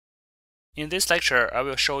In this lecture, I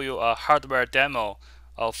will show you a hardware demo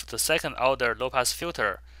of the second-order low-pass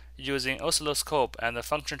filter using oscilloscope and a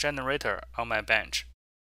function generator on my bench.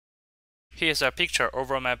 Here's a picture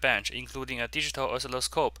over my bench, including a digital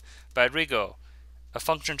oscilloscope by Regal, a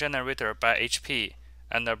function generator by HP,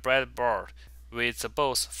 and a breadboard with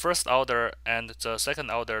both first-order and the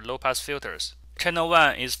second-order low-pass filters. Channel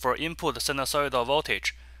 1 is for input sinusoidal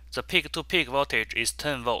voltage. The peak-to-peak voltage is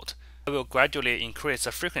 10 volt. I will gradually increase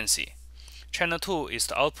the frequency. Channel 2 is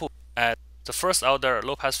the output at the first-order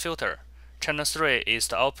low-pass filter. Channel 3 is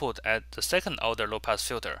the output at the second-order low-pass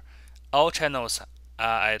filter. All channels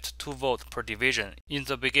are at 2 volt per division in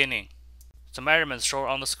the beginning. The measurements shown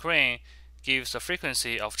on the screen gives the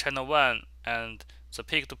frequency of channel 1 and the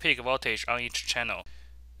peak-to-peak voltage on each channel.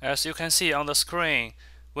 As you can see on the screen,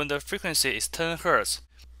 when the frequency is 10 Hz,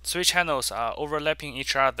 3 channels are overlapping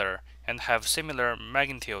each other and have similar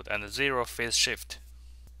magnitude and zero phase shift.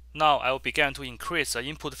 Now I will begin to increase the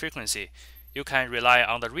input frequency. You can rely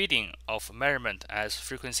on the reading of measurement as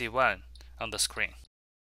frequency 1 on the screen.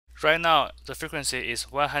 Right now, the frequency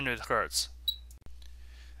is 100 Hz.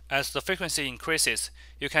 As the frequency increases,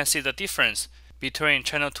 you can see the difference between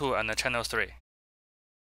channel 2 and channel 3.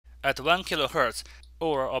 At 1 kHz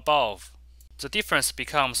or above, the difference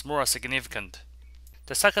becomes more significant.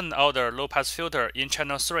 The second-order low-pass filter in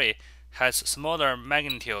channel 3 has smaller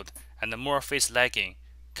magnitude and more phase lagging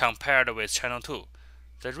compared with channel 2.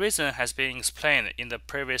 The reason has been explained in the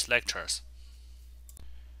previous lectures.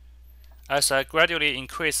 As I gradually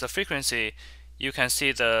increase the frequency, you can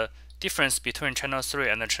see the difference between channel 3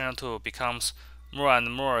 and channel 2 becomes more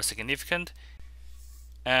and more significant,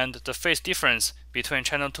 and the phase difference between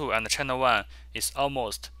channel 2 and channel 1 is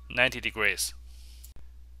almost 90 degrees.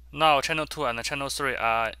 Now channel 2 and channel 3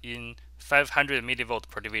 are in 500 mV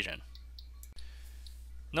per division.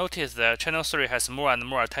 Notice that channel 3 has more and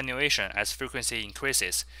more attenuation as frequency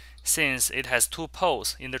increases, since it has 2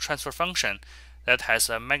 poles in the transfer function that has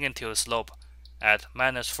a magnitude slope at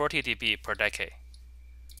 -40 dB per decade.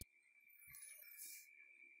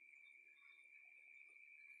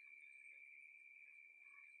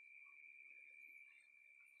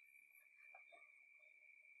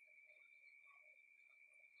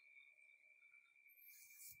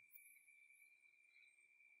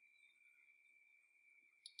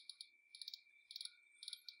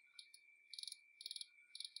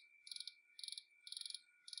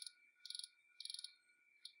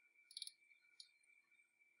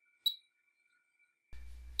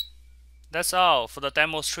 That's all for the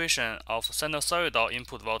demonstration of sinusoidal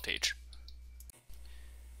input voltage.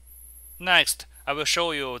 Next, I will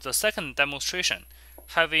show you the second demonstration,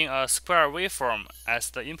 having a square waveform as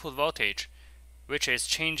the input voltage, which is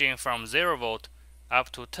changing from 0 volt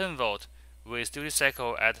up to 10 volt with duty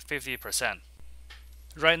cycle at 50%.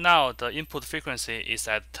 Right now, the input frequency is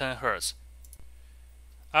at 10 Hz.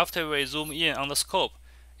 After we zoom in on the scope,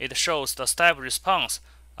 it shows the step response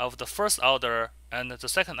of the first order and the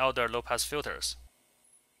second order low-pass filters.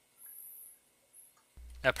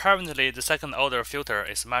 Apparently, the second order filter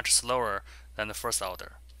is much slower than the first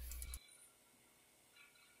order.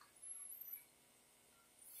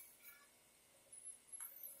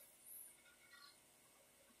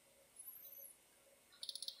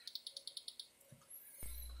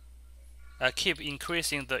 I keep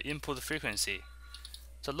increasing the input frequency.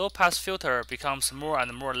 The low-pass filter becomes more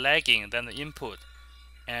and more lagging than the input,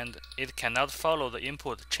 and it cannot follow the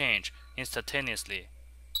input change instantaneously.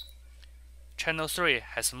 Channel 3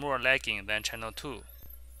 has more lagging than channel 2.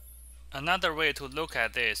 Another way to look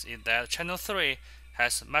at this is that channel 3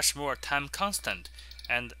 has much more time constant,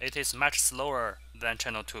 and it is much slower than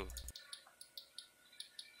channel 2.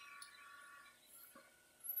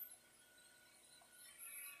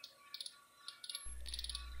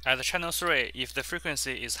 At channel 3, if the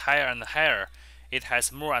frequency is higher and higher, it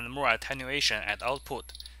has more and more attenuation at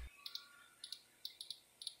output.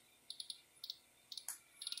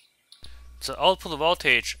 The output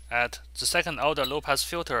voltage at the second-order low-pass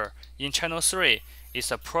filter in channel 3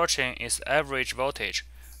 is approaching its average voltage,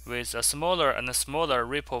 with a smaller and smaller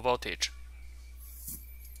ripple voltage.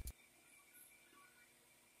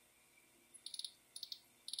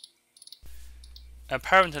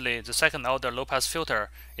 Apparently, the second-order low-pass filter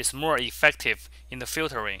is more effective in the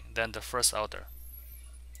filtering than the first order.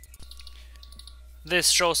 This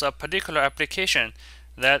shows a particular application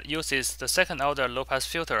that uses the second-order low-pass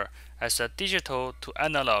filter as a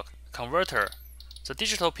digital-to-analog converter. The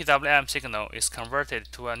digital PWM signal is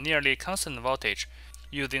converted to a nearly constant voltage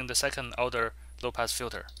using the second-order low-pass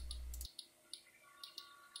filter.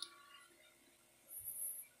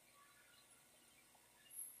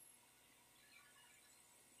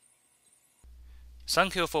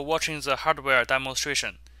 Thank you for watching the hardware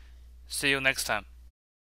demonstration. See you next time.